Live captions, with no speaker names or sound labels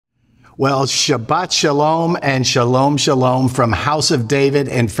Well, Shabbat Shalom and Shalom Shalom from House of David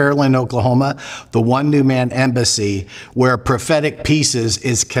in Fairland, Oklahoma, the One New Man Embassy, where Prophetic Pieces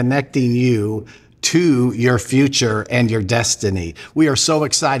is connecting you to your future and your destiny. We are so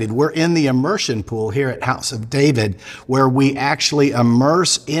excited. We're in the immersion pool here at House of David, where we actually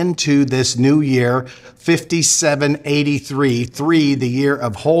immerse into this new year, 5783, 3, the year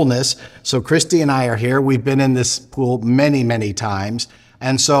of wholeness. So Christie and I are here. We've been in this pool many, many times.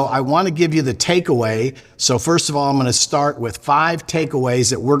 And so I want to give you the takeaway. So first of all, I'm going to start with 5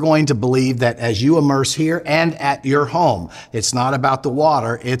 takeaways that we're going to believe that as you immerse here and at your home. It's not about the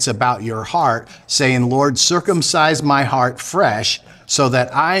water. It's about your heart, saying, Lord, circumcise my heart fresh so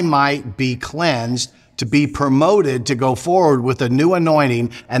that I might be cleansed, to be promoted, to go forward with a new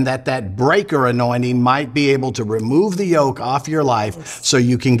anointing, and that breaker anointing might be able to remove the yoke off your life so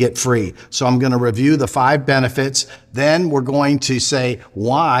you can get free. So I'm going to review the 5 benefits. Then we're going to say,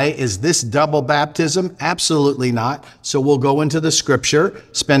 why is this double baptism? Absolutely not. So we'll go into the scripture,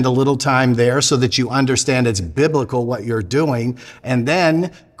 spend a little time there so that you understand it's biblical what you're doing. And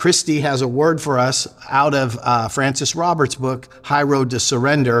then Christie has a word for us out of Francis Roberts' book, High Road to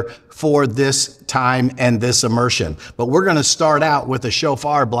Surrender, for this time and this immersion. But we're going to start out with a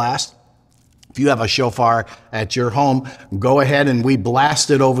shofar blast. If you have a shofar at your home, go ahead and we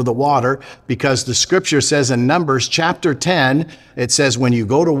blast it over the water, because the scripture says in Numbers chapter 10, it says, when you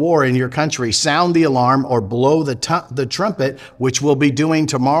go to war in your country, sound the alarm or blow the trumpet, which we'll be doing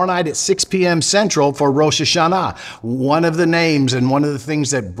tomorrow night at 6 p.m. Central for Rosh Hashanah. One of the names and one of the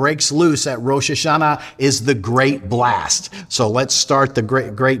things that breaks loose at Rosh Hashanah is the Great Blast. So let's start the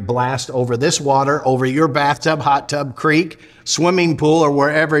great blast over this water, over your bathtub, hot tub, creek, swimming pool, or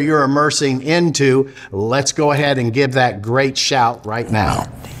wherever you're immersing into. Let's go ahead and give that great shout right now.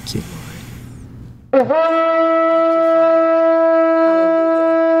 Thank you,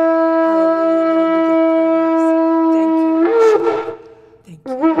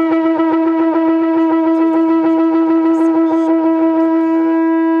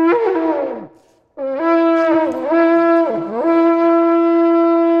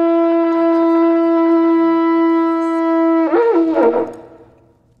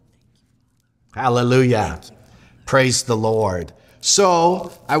 Hallelujah. Praise the Lord.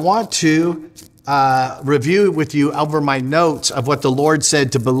 So I want to review with you over my notes of what the Lord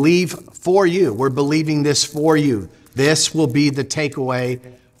said to believe for you. We're believing this for you. This will be the takeaway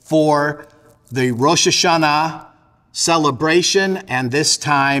for the Rosh Hashanah celebration and this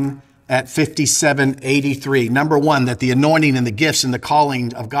time at 5783. Number 1, that the anointing and the gifts and the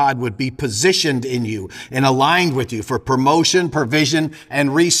calling of God would be positioned in you and aligned with you for promotion, provision,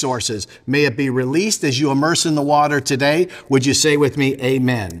 and resources. May it be released as you immerse in the water today. Would you say with me,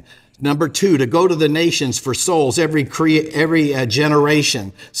 amen? Number 2, to go to the nations for souls, every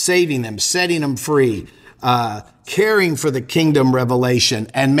generation, saving them, setting them free, caring for the kingdom revelation,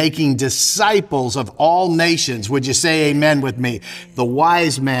 and making disciples of all nations. Would you say amen with me? The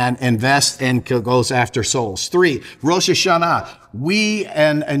wise man invests and goes after souls. 3, Rosh Hashanah. We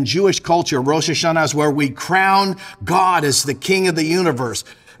and Jewish culture, Rosh Hashanah is where we crown God as the King of the universe.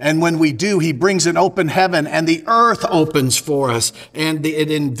 And when we do, he brings an open heaven and the earth opens for us, and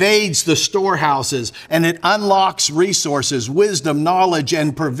it invades the storehouses and it unlocks resources, wisdom, knowledge,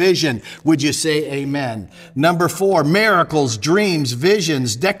 and provision. Would you say amen? Number 4, miracles, dreams,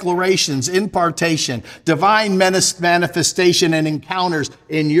 visions, declarations, impartation, divine manifestation, and encounters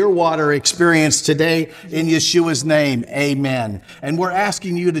in your water experience today in Yeshua's name. Amen. And we're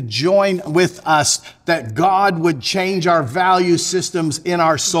asking you to join with us that God would change our value systems in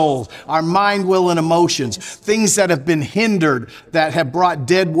our souls, our mind, will, and emotions, things that have been hindered, that have brought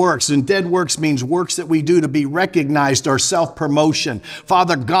dead works. And dead works means works that we do to be recognized or self-promotion.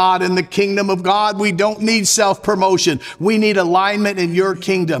 Father God, in the kingdom of God, we don't need self-promotion. We need alignment in your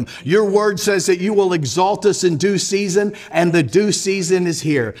kingdom. Your word says that you will exalt us in due season, and the due season is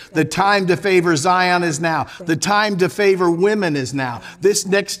here. The time to favor Zion is now. The time to favor women is now. This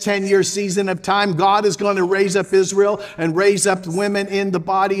next 10-year season of time, God is going to raise up Israel and raise up women in the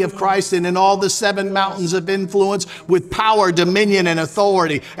body of Christ and in all the 7 mountains of influence with power, dominion, and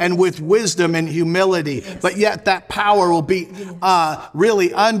authority, and with wisdom and humility. But yet that power will be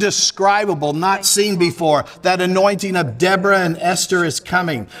really undescribable, not seen before. That anointing of Deborah and Esther is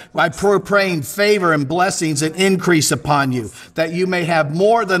coming. I pray, praying favor and blessings and increase upon you, that you may have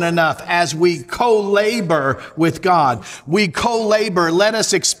more than enough as we co-labor with God. We co-labor. Let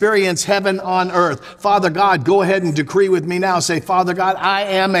us experience heaven on earth. Father God, go ahead and decree with me now. Say, Father God, I I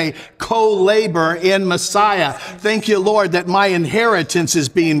am a co-laborer in Messiah. Thank you, Lord, that my inheritance is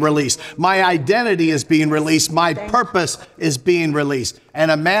being released. My identity is being released. My purpose is being released. And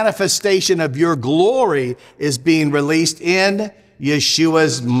a manifestation of your glory is being released in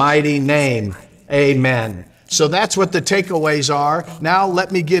Yeshua's mighty name. Amen. So that's what the takeaways are. Now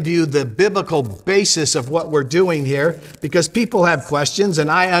let me give you the biblical basis of what we're doing here, because people have questions and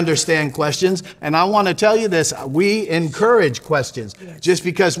I understand questions. And I want to tell you this, we encourage questions. Just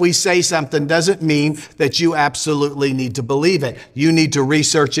because we say something doesn't mean that you absolutely need to believe it. You need to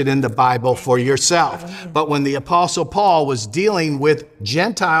research it in the Bible for yourself. But when the Apostle Paul was dealing with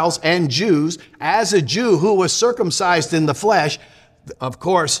Gentiles and Jews, as a Jew who was circumcised in the flesh, of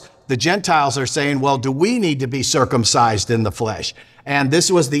course, the Gentiles are saying, well, do we need to be circumcised in the flesh? And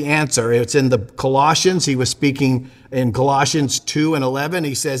this was the answer. It's in the Colossians. He was speaking in Colossians 2:11.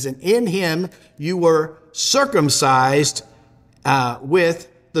 He says, and in him you were circumcised with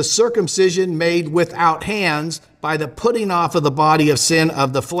the circumcision made without hands, by the putting off of the body of sin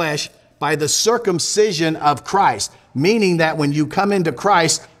of the flesh, by the circumcision of Christ. Meaning that when you come into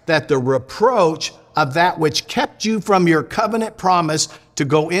Christ, that the reproach of that which kept you from your covenant promise to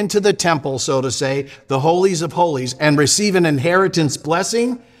go into the temple, so to say, the holies of holies, and receive an inheritance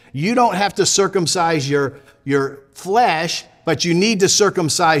blessing, you don't have to circumcise your flesh, but you need to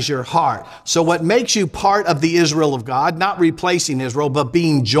circumcise your heart. So what makes you part of the Israel of God, not replacing Israel, but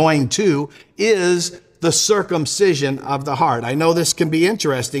being joined to, is the circumcision of the heart. I know this can be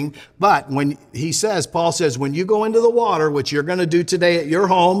interesting, but when Paul says, when you go into the water, which you're going to do today at your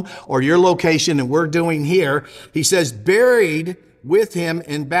home or your location, and we're doing here, he says, buried with him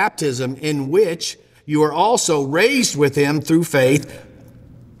in baptism, in which you are also raised with him through faith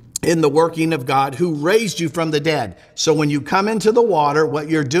in the working of God who raised you from the dead. So when you come into the water, what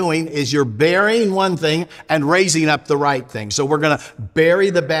you're doing is you're burying one thing and raising up the right thing. So we're going to bury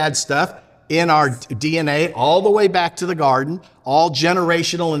the bad stuff in our DNA all the way back to the garden, all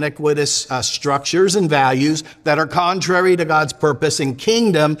generational iniquitous structures and values that are contrary to God's purpose and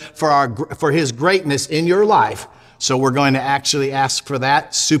kingdom for his greatness in your life. So we're going to actually ask for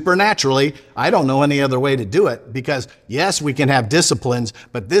that supernaturally. I don't know any other way to do it, because yes, we can have disciplines,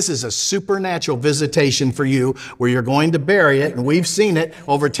 but this is a supernatural visitation for you where you're going to bury it. And we've seen it.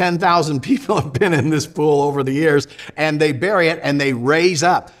 Over 10,000 people have been in this pool over the years, and they bury it and they raise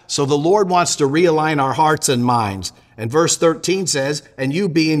up. So the Lord wants to realign our hearts and minds. And verse 13 says, and you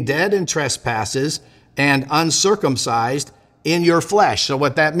being dead in trespasses and uncircumcised in your flesh. So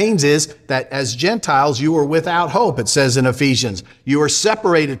what that means is that as Gentiles, you were without hope. It says in Ephesians, you are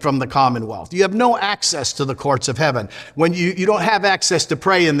separated from the commonwealth. You have no access to the courts of heaven. When you don't have access to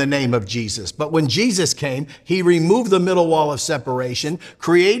pray in the name of Jesus. But when Jesus came, he removed the middle wall of separation,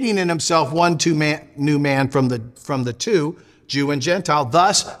 creating in himself one new man from the two, Jew and Gentile,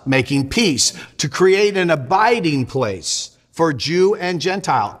 thus making peace, to create an abiding place for Jew and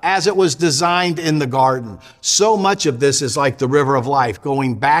Gentile, as it was designed in the garden. So much of this is like the river of life,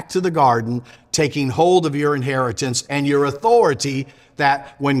 going back to the garden, taking hold of your inheritance and your authority,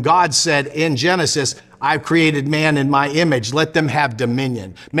 that when God said in Genesis, I've created man in my image, let them have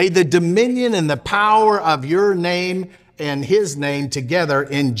dominion. May the dominion and the power of your name and his name together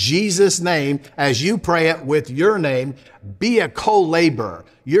in Jesus' name, as you pray it with your name, be a co-laborer.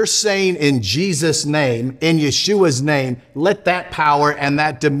 You're saying in Jesus' name, in Yeshua's name, let that power and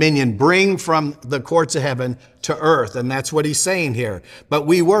that dominion bring from the courts of heaven to earth. And that's what he's saying here. But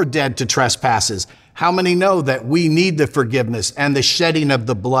we were dead to trespasses. How many know that we need the forgiveness and the shedding of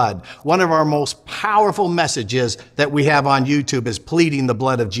the blood? One of our most powerful messages that we have on YouTube is pleading the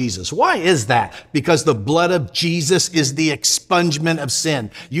blood of Jesus. Why is that? Because the blood of Jesus is the expungement of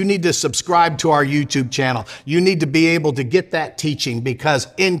sin. You need to subscribe to our YouTube channel. You need to be able to get that teaching, because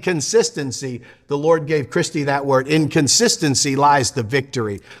in consistency, the Lord gave Christie that word, in consistency lies the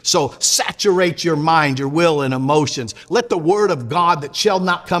victory. So saturate your mind, your will, and emotions. Let the word of God that shall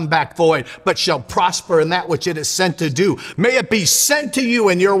not come back void, but shall prosper in that which it is sent to do. May it be sent to you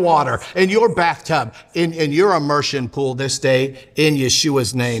in your water, in your bathtub, in your immersion pool this day, in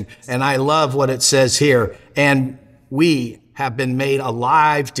Yeshua's name. And I love what it says here. And we have been made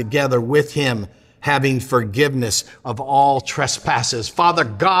alive together with him, having forgiveness of all trespasses. Father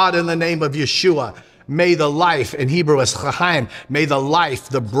God, in the name of Yeshua, May the life, in Hebrew is chaim, may the life,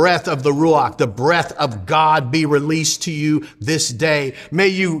 the breath of the Ruach, the breath of God be released to you this day. May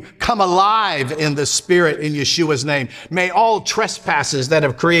you come alive in the Spirit in Yeshua's name. May all trespasses that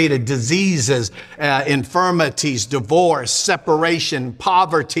have created diseases, infirmities, divorce, separation,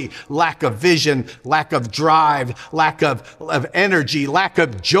 poverty, lack of vision, lack of drive, lack of energy, lack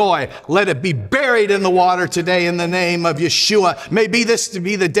of joy, let it be buried in the water today in the name of Yeshua. May this to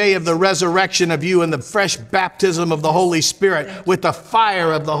be the day of the resurrection of you and the fresh baptism of the Holy Spirit with the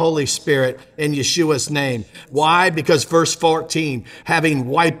fire of the Holy Spirit in Yeshua's name. Why? Because verse 14, having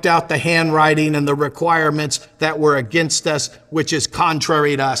wiped out the handwriting and the requirements that were against us, which is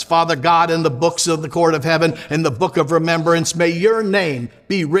contrary to us. Father God, in the books of the court of heaven, in the book of remembrance, may your name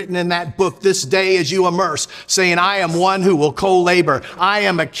be written in that book this day as you immerse, saying, I am one who will co-labor. I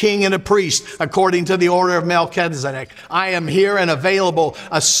am a king and a priest according to the order of Melchizedek. I am here and available,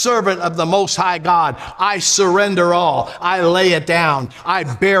 a servant of the Most High God. I surrender all. I lay it down. I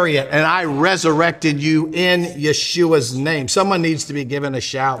bury it, and I resurrect in you in Yeshua's name. Someone needs to be given a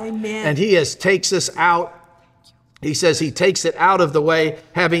shout. Amen. And he takes us out. He says he takes it out of the way,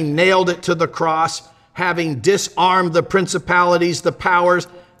 having nailed it to the cross, having disarmed the principalities, the powers,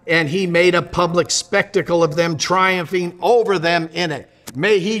 and he made a public spectacle of them, triumphing over them in it.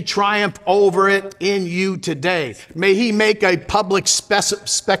 May he triumph over it in you today. May he make a public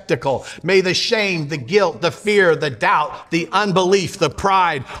spectacle. May the shame, the guilt, the fear, the doubt, the unbelief, the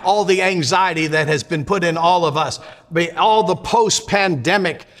pride, all the anxiety that has been put in all of us, may all the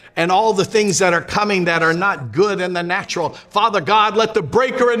post-pandemic and all the things that are coming that are not good in the natural. Father God, let the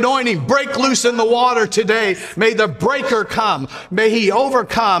breaker anointing break loose in the water today. May the breaker come. May he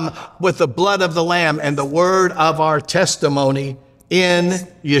overcome with the blood of the Lamb and the word of our testimony in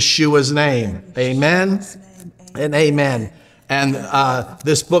Yeshua's name. Amen and amen. And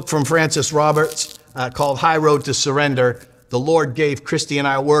this book from Francis Roberts called High Road to Surrender, the Lord gave Christie and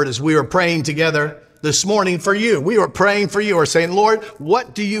I a word as we were praying together this morning for you. We were praying for you. We're saying, Lord,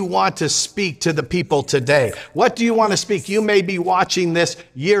 what do you want to speak to the people today? What do you want to speak? You may be watching this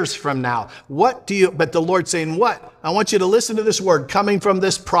years from now. But the Lord's saying, what? I want you to listen to this word coming from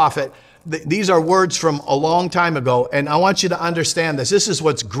this prophet. These are words from a long time ago, and I want you to understand this. This is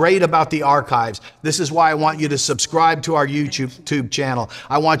what's great about the archives. This is why I want you to subscribe to our YouTube channel.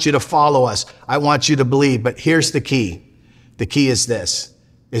 I want you to follow us. I want you to believe. But here's the key. The key is this,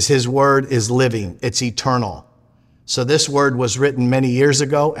 is his word is living. It's eternal. So this word was written many years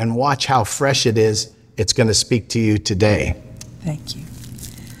ago, and watch how fresh it is. It's going to speak to you today. Thank you.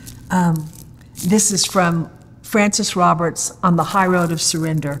 This is from Francis Roberts on the High Road of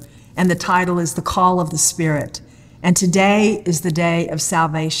Surrender. And the title is The Call of the Spirit. And today is the day of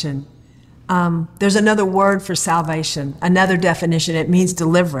salvation. There's another word for salvation, another definition. It means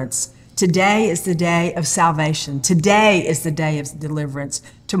deliverance. Today is the day of salvation. Today is the day of deliverance.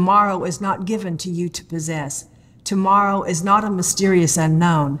 Tomorrow is not given to you to possess. Tomorrow is not a mysterious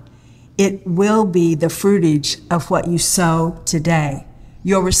unknown. It will be the fruitage of what you sow today.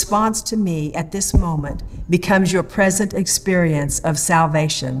 Your response to me at this moment becomes your present experience of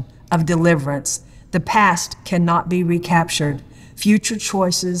salvation, of deliverance. The past cannot be recaptured. Future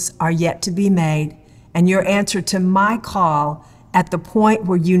choices are yet to be made, and your answer to my call at the point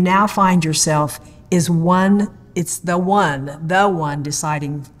where you now find yourself is the one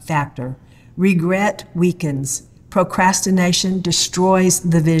deciding factor. Regret weakens. Procrastination destroys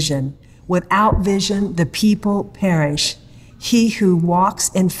the vision. Without vision, the people perish. He who walks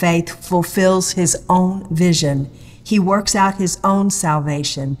in faith fulfills his own vision. He works out his own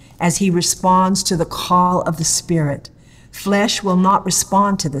salvation as he responds to the call of the Spirit. Flesh will not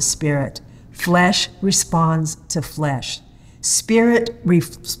respond to the Spirit. Flesh responds to flesh. Spirit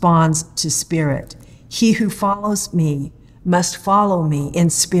responds to spirit. He who follows me must follow me in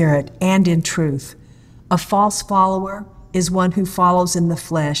spirit and in truth. A false follower is one who follows in the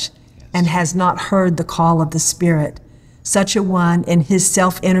flesh and has not heard the call of the Spirit. Such a one, in his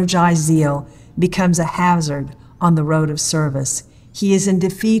self-energized zeal, becomes a hazard on the road of service. He is in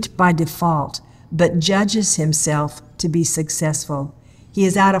defeat by default, but judges himself to be successful. He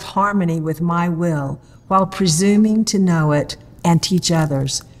is out of harmony with my will, while presuming to know it and teach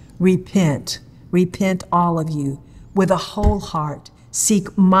others. Repent, repent all of you, with a whole heart.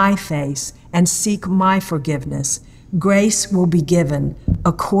 Seek my face and seek my forgiveness. Grace will be given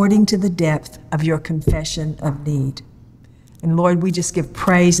according to the depth of your confession of need. And Lord, we just give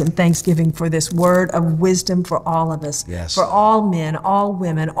praise and thanksgiving for this word of wisdom for all of us, Yes. for all men, all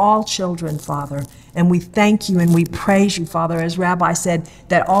women, all children, Father. And we thank you and we praise you, Father, as Rabbi said,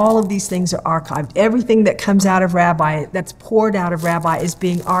 that all of these things are archived. Everything that comes out of Rabbi, that's poured out of Rabbi, is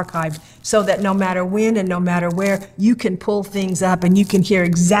being archived so that no matter when and no matter where, you can pull things up and you can hear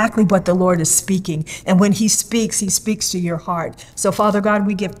exactly what the Lord is speaking. And when he speaks to your heart. So, Father God,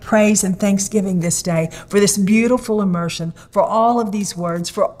 we give praise and thanksgiving this day for this beautiful immersion, for all of these words,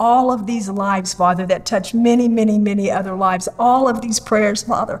 for all of these lives, Father, that touch many, many, many other lives. All of these prayers,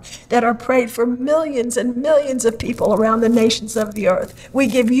 Father, that are prayed for millions and millions of people around the nations of the earth. We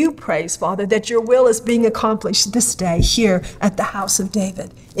give you praise, Father, that your will is being accomplished this day here at the house of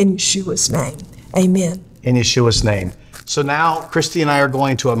David. In Yeshua's name, amen. In Yeshua's name. So now Christie and I are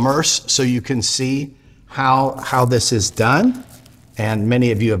going to immerse so you can see how this is done. And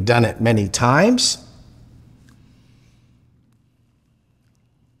many of you have done it many times.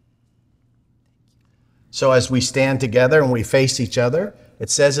 So as we stand together and we face each other, it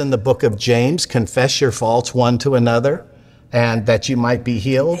says in the book of James, confess your faults one to another, and that you might be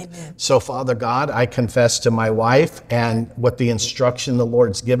healed. Amen. So, Father God, I confess to my wife and what the instruction the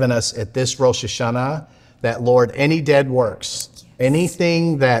Lord's given us at this Rosh Hashanah, that, Lord, any dead works,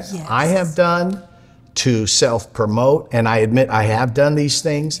 anything that I have done to self-promote, and I admit I have done these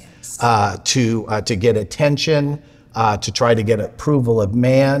things, to get attention, to try to get approval of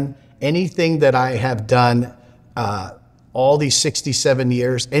man, anything that I have done all these 67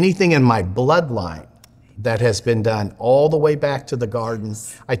 years, anything in my bloodline that has been done all the way back to the garden,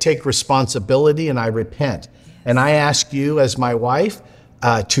 I take responsibility and I repent. And I ask you as my wife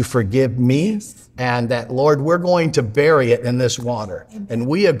to forgive me, and that, Lord, we're going to bury it in this water. And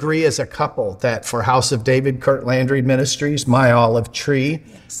we agree as a couple that for House of David, Curt, Landry Ministries, my olive tree,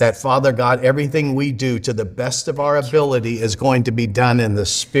 that, Father God, everything we do to the best of our ability is going to be done in the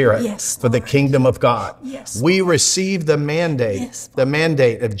Spirit for the kingdom of God. We receive the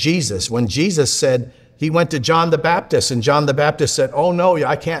mandate of Jesus. When Jesus said, he went to John the Baptist, and John the Baptist said, oh, no,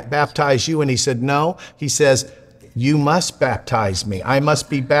 I can't baptize you. And he said, no. He says, you must baptize me. I must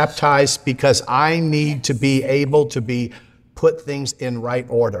be baptized because I need to be able to put things in right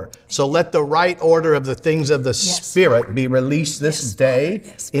order. So let the right order of the things of the Spirit be released this day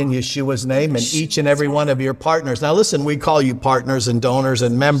in Yeshua's name, and each and every one of your partners. Now listen, we call you partners and donors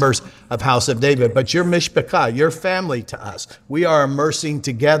and members of House of David, but you're mishpachah, you're family to us. We are immersing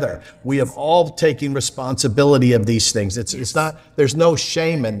together. We have all taken responsibility of these things. It's not, there's no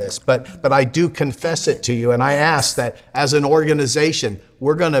shame in this, but I do confess it to you, and I ask that as an organization,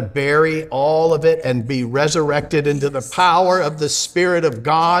 we're going to bury all of it and be resurrected into the power of the Spirit of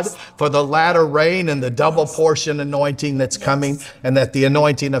God for the latter rain and the double portion anointing that's coming, and that the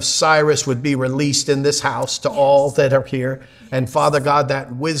anointing of Cyrus would be released in this house to all that are here. And Father God,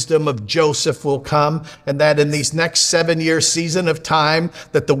 that wisdom of Joseph will come, and that in these next 7-year season of time,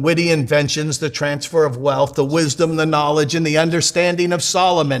 that the witty inventions, the transfer of wealth, the wisdom, the knowledge, and the understanding of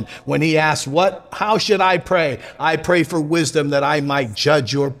Solomon, when he asked, how should I pray? I pray for wisdom that I might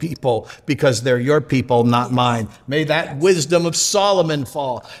judge your people, because they're your people, not mine. May that wisdom of Solomon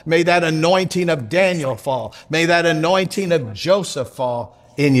fall. May that anointing of Daniel fall. May that anointing of Joseph fall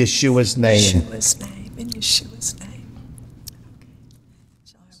in Yeshua's name. In Yeshua's name, in Yeshua's name.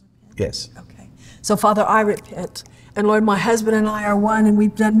 Yes. Okay. So, Father, I repent. And Lord, my husband and I are one, and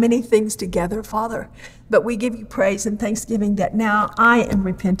we've done many things together, Father. But we give you praise and thanksgiving that now I am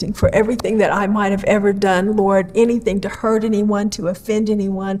repenting for everything that I might have ever done, Lord, anything to hurt anyone, to offend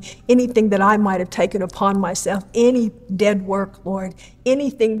anyone, anything that I might have taken upon myself, any dead work, Lord,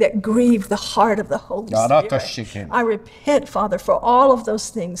 anything that grieved the heart of the Holy Spirit. I repent, Father, for all of those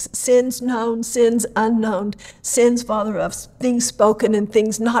things, sins known, sins unknown, sins, Father, of things spoken and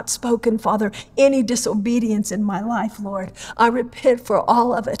things not spoken, Father, any disobedience in my life, Lord. I repent for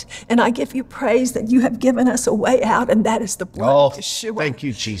all of it, and I give you praise that you have given us a way out, and that is the blood of Yeshua. Thank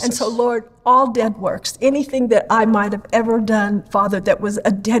you, Jesus. And so, Lord, all dead works, anything that I might have ever done, Father, that was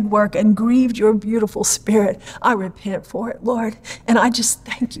a dead work and grieved your beautiful Spirit, I repent for it, Lord. And I just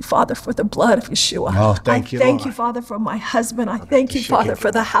thank you, Father, for the blood of Yeshua. Oh, thank you, Thank you, Father, for my husband. I thank you, Father,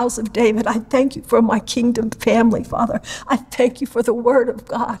 for the house of David. I thank you for my kingdom family, Father. I thank you for the word of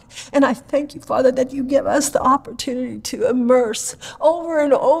God. And I thank you, Father, that you give us the opportunity to immerse over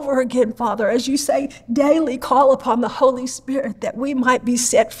and over again, Father, as you say, daily call upon the Holy Spirit that we might be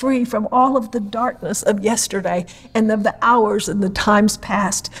set free from all all of the darkness of yesterday and of the hours and the times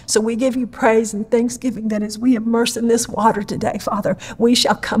past. So we give you praise and thanksgiving that as we immerse in this water today, Father, we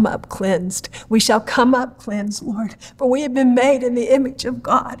shall come up cleansed. We shall come up cleansed, Lord, for we have been made in the image of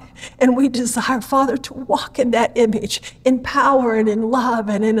God. And we desire, Father, to walk in that image in power and in love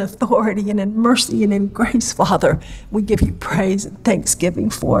and in authority and in mercy and in grace, Father. We give you praise and thanksgiving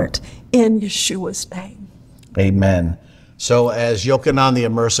for it in Yeshua's name. Amen. So as Yochanan the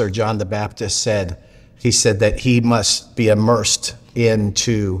Immerser, John the Baptist said, he said that he must be immersed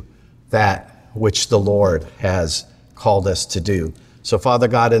into that which the Lord has called us to do. So Father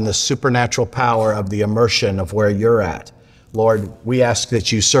God, in the supernatural power of the immersion of where you're at, Lord, we ask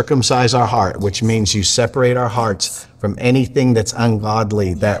that you circumcise our heart, which means you separate our hearts from anything that's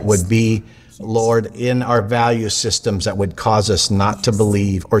ungodly that would be, Lord, in our value systems that would cause us not to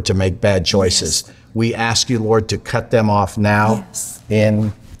believe or to make bad choices. Yes. We ask you, Lord, to cut them off now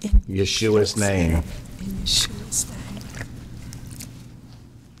in Yeshua's name. In Yeshua's name.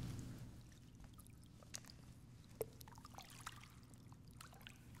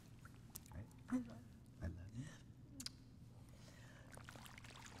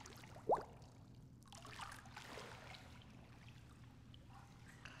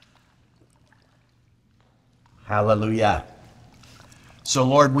 Hallelujah. So,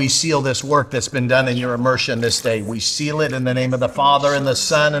 Lord, we seal this work that's been done in your immersion this day. We seal it in the name of the Father and the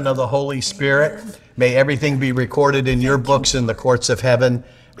Son and of the Holy Spirit. May everything be recorded in your books in the courts of heaven,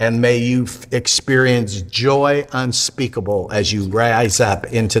 and may you experience joy unspeakable as you rise up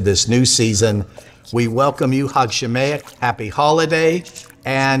into this new season. We welcome you, Hag Shemeach, happy holiday,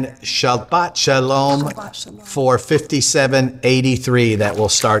 and Shabbat Shalom for 5783 that will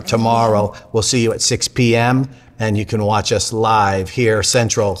start tomorrow. We'll see you at 6 p.m. and you can watch us live here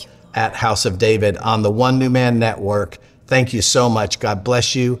Central at House of David on the One New Man Network. Thank you so much. God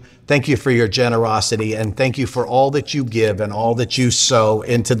bless you. Thank you for your generosity, and thank you for all that you give and all that you sow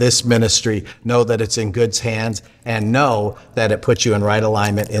into this ministry. Know that it's in good hands, and know that it puts you in right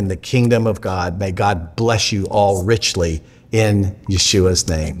alignment in the kingdom of God. May God bless you all richly in Yeshua's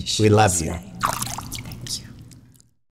name. We love you.